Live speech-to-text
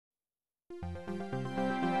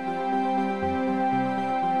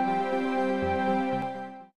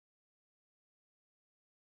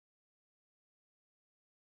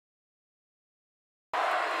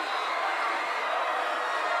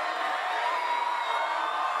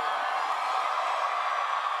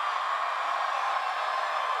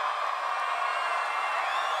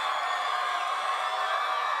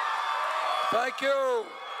Thank you.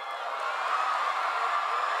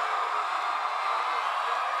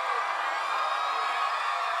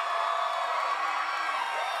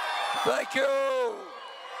 Thank you.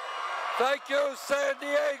 Thank you, San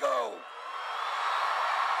Diego.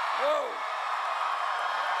 Whoa.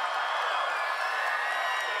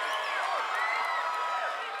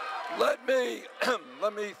 Let me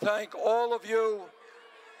thank all of you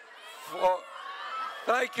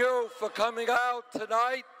thank you for coming out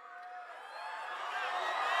tonight.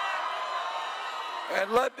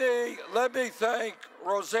 And let me thank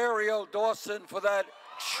Rosario Dawson for that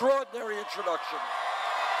extraordinary introduction.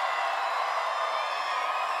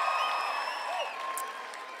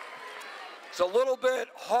 It's a little bit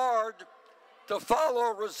hard to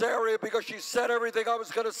follow Rosario because she said everything I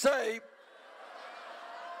was going to say.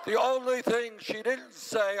 The only thing she didn't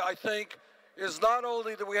say, I think, is not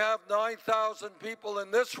only do we have 9,000 people in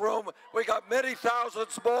this room, we got many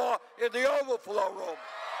thousands more in the overflow room.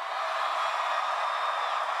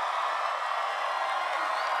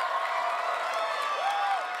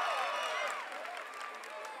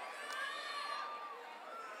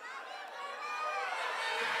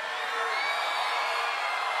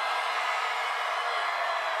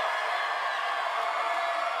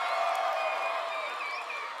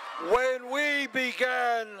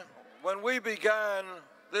 When we began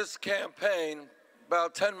this campaign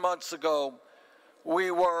about 10 months ago,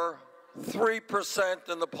 we were 3%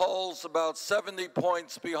 in the polls, about 70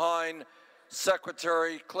 points behind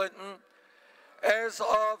Secretary Clinton. As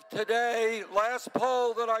of today, last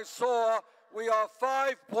poll that I saw, we are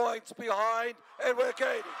 5 points behind, and we're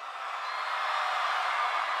gaining.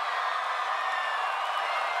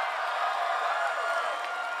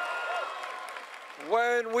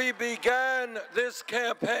 When we began this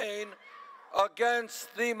campaign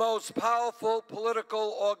against the most powerful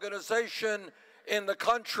political organization in the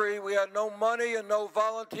country, we had no money and no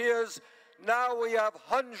volunteers. Now we have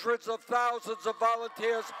hundreds of thousands of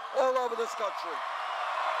volunteers all over this country.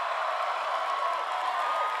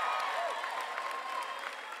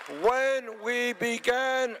 When we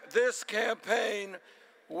began this campaign,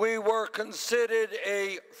 we were considered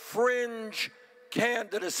a fringe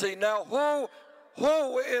candidacy. Now, who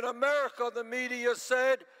in America, the media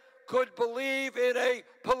said, could believe in a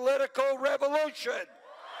political revolution?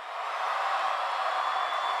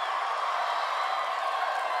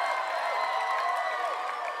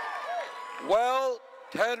 Well,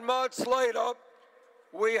 10 months later,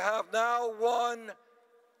 we have now won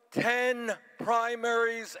 10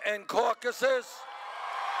 primaries and caucuses.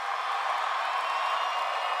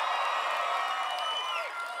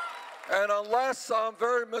 And unless I'm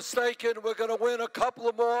very mistaken, we're going to win a couple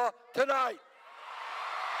of more tonight.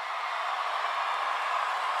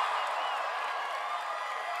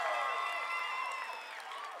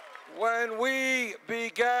 When we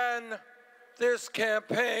began this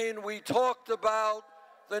campaign, we talked about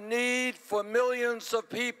the need for millions of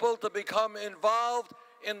people to become involved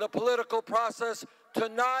in the political process.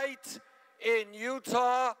 Tonight in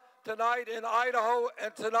Utah, tonight in Idaho,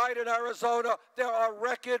 and tonight in Arizona, there are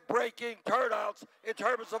record-breaking turnouts in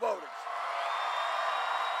terms of voters.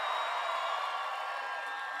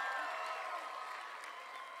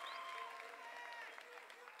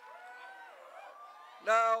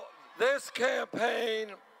 Now, this campaign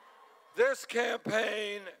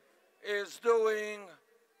is doing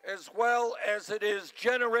as well as it is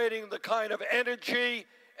generating the kind of energy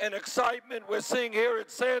and excitement we're seeing here in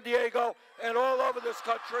San Diego and all over this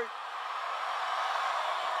country.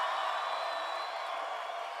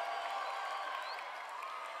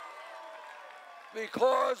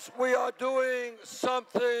 Because we are doing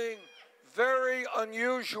something very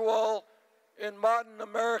unusual in modern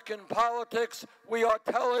American politics. We are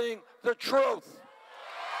telling the truth.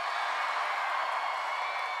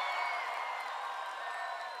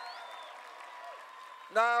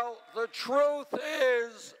 Now, the truth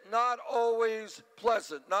is not always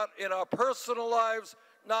pleasant, not in our personal lives,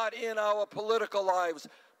 not in our political lives,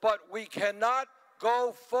 but we cannot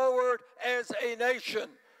go forward as a nation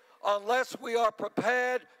unless we are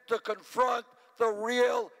prepared to confront the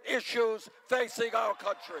real issues facing our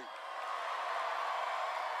country.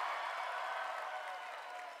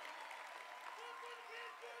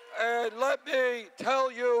 And let me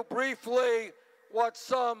tell you briefly what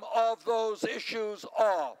some of those issues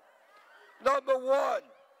are. Number one,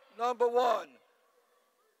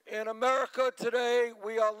 in America today,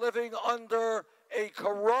 we are living under a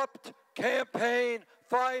corrupt campaign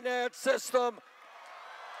finance system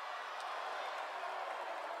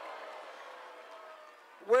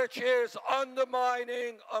which is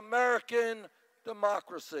undermining American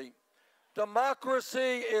democracy.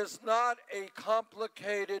 Democracy is not a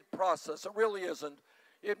complicated process. It really isn't.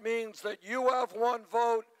 It means that you have one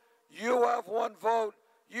vote, you have one vote,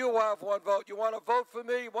 you have one vote. You want to vote for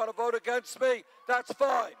me, you want to vote against me, that's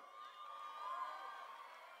fine.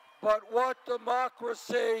 But what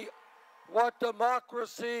democracy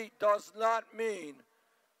does not mean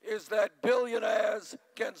is that billionaires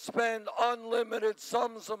can spend unlimited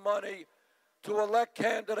sums of money to elect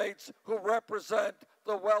candidates who represent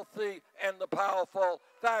the wealthy and the powerful.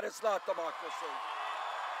 That is not democracy.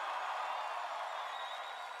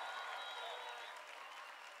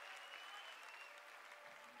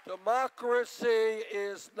 Democracy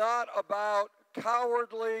is not about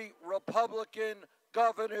cowardly Republican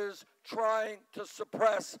governors trying to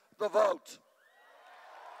suppress the vote.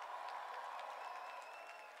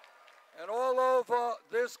 And all over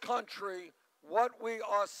this country, what we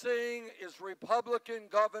are seeing is Republican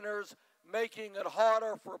governors making it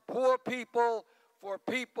harder for poor people, for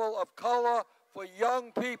people of color, for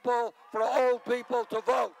young people, for old people to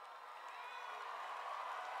vote.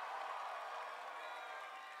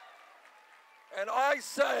 And I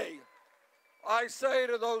say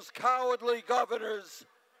to those cowardly governors,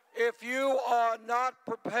 if you are not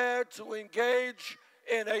prepared to engage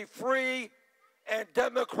in a free and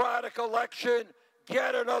democratic election,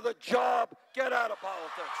 get another job, get out of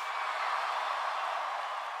politics.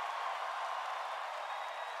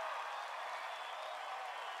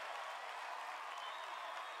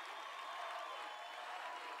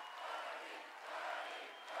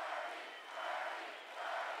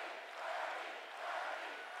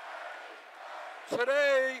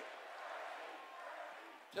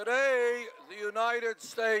 Today, the United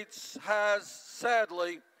States has,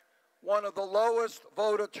 sadly, one of the lowest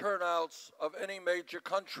voter turnouts of any major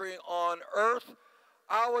country on earth.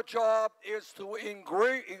 Our job is to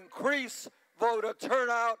increase voter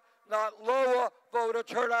turnout, not lower voter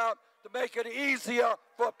turnout, to make it easier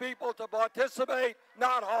for people to participate,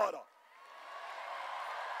 not harder.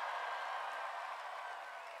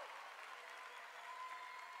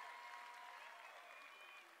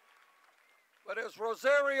 But as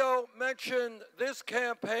Rosario mentioned, this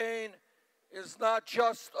campaign is not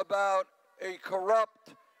just about a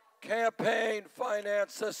corrupt campaign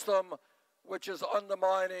finance system which is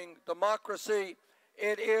undermining democracy.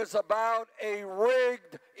 It is about a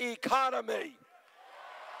rigged economy.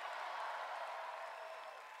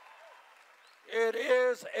 It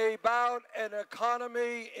is about an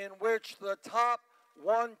economy in which the top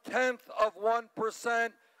 0.1%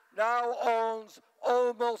 now owns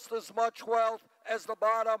almost as much wealth as the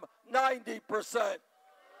bottom 90%.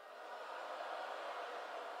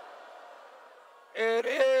 It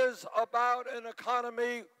is about an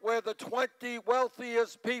economy where the 20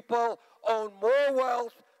 wealthiest people own more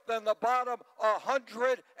wealth than the bottom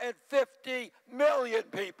 150 million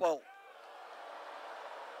people.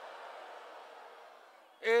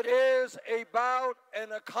 It is about an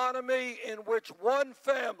economy in which one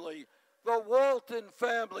family, the Walton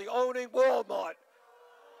family owning Walmart,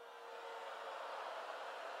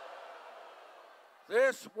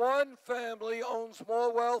 this one family owns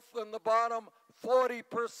more wealth than the bottom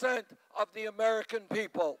 40% of the American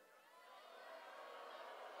people.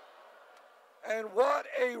 And what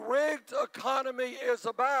a rigged economy is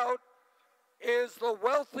about is the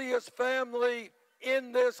wealthiest family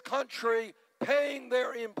in this country paying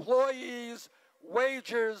their employees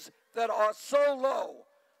wages that are so low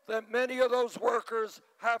that many of those workers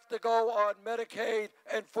have to go on Medicaid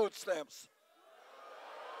and food stamps.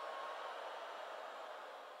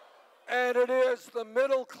 And it is the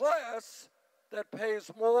middle class that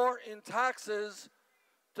pays more in taxes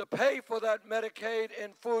to pay for that Medicaid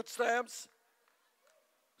and food stamps.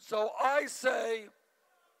 So I say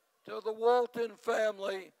to the Walton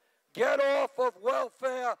family, get off of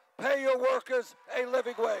welfare, pay your workers a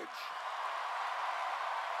living wage.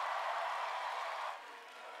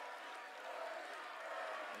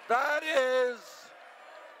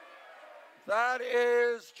 That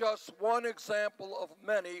is just one example of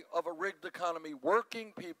many of a rigged economy.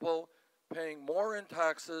 Working people paying more in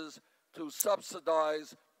taxes to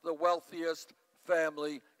subsidize the wealthiest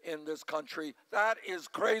family in this country. That is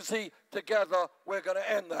crazy. Together, we're going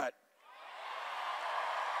to end that.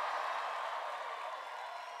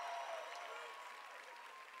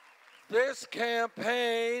 This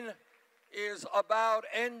campaign is about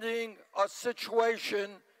ending a situation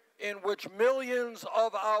in which millions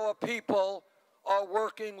of our people are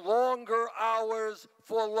working longer hours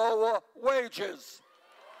for lower wages.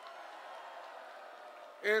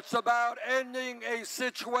 It's about ending a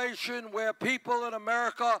situation where people in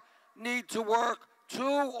America need to work 2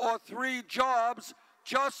 or 3 jobs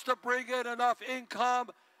just to bring in enough income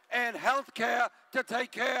and health care to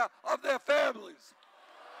take care of their families.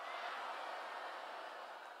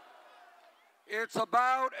 It's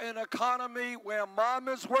about an economy where mom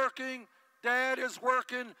is working, dad is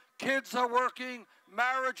working, kids are working,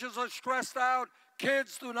 marriages are stressed out,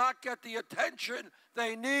 kids do not get the attention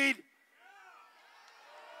they need.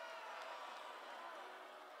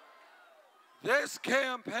 This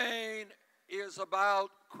campaign is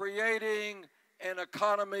about creating an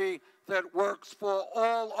economy that works for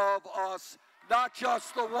all of us, not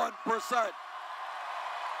just the 1%.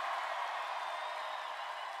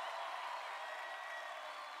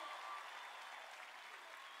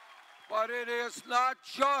 But it is not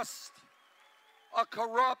just a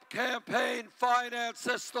corrupt campaign finance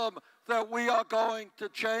system that we are going to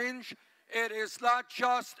change. It is not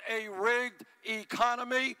just a rigged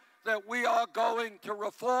economy that we are going to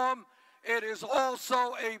reform. It is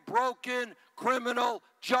also a broken criminal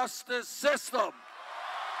justice system.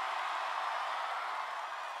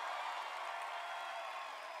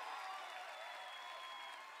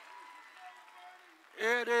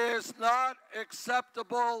 It is not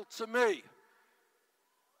acceptable to me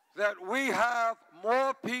that we have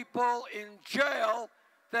more people in jail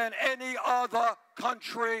than any other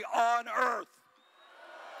country on earth.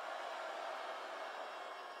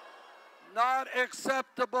 Not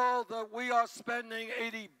acceptable that we are spending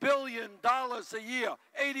 $80 billion a year,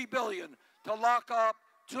 $80 billion, to lock up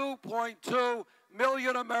 2.2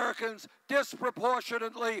 million Americans,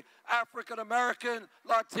 disproportionately African American,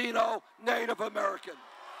 Latino, Native American.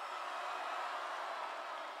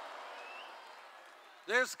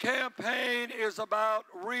 This campaign is about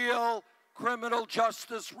real criminal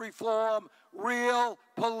justice reform, real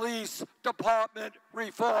police department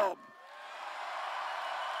reform.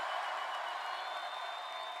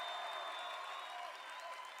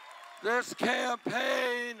 This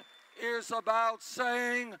campaign is about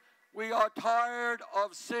saying we are tired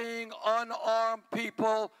of seeing unarmed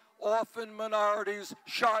people, often minorities,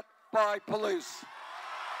 shot by police.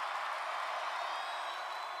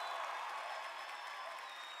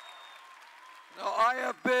 Now, I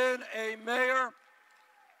have been a mayor,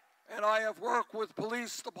 and I have worked with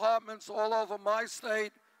police departments all over my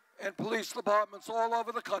state and police departments all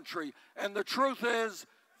over the country. And the truth is,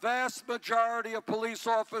 vast majority of police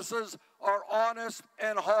officers are honest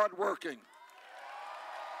and hardworking.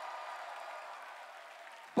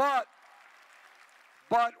 But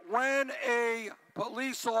when a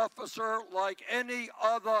police officer, like any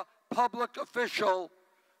other public official,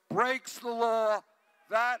 breaks the law,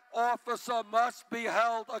 that officer must be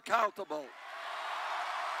held accountable.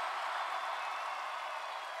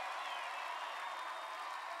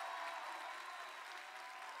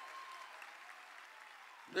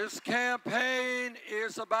 This campaign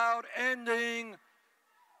is about ending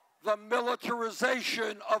the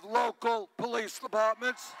militarization of local police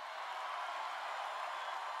departments.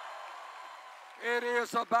 It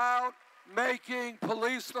is about making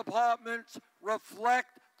police departments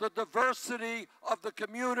reflect the diversity of the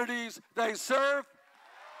communities they serve.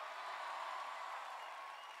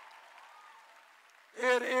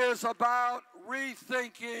 It is about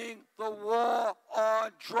rethinking the war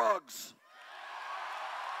on drugs.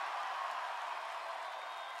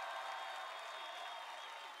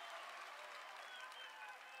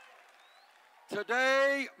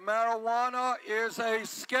 Today, marijuana is a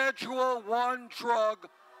Schedule I drug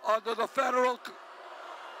under the federal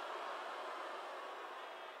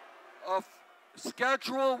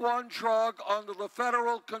Schedule I drug under the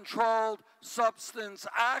Federal Controlled Substance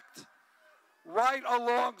Act, right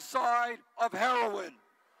alongside of heroin.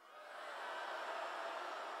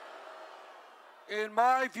 In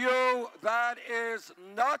my view, that is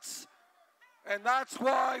nuts, and that's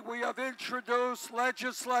why we have introduced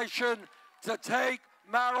legislation to take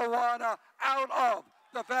marijuana out of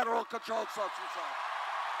the Federal Controlled Substance Act.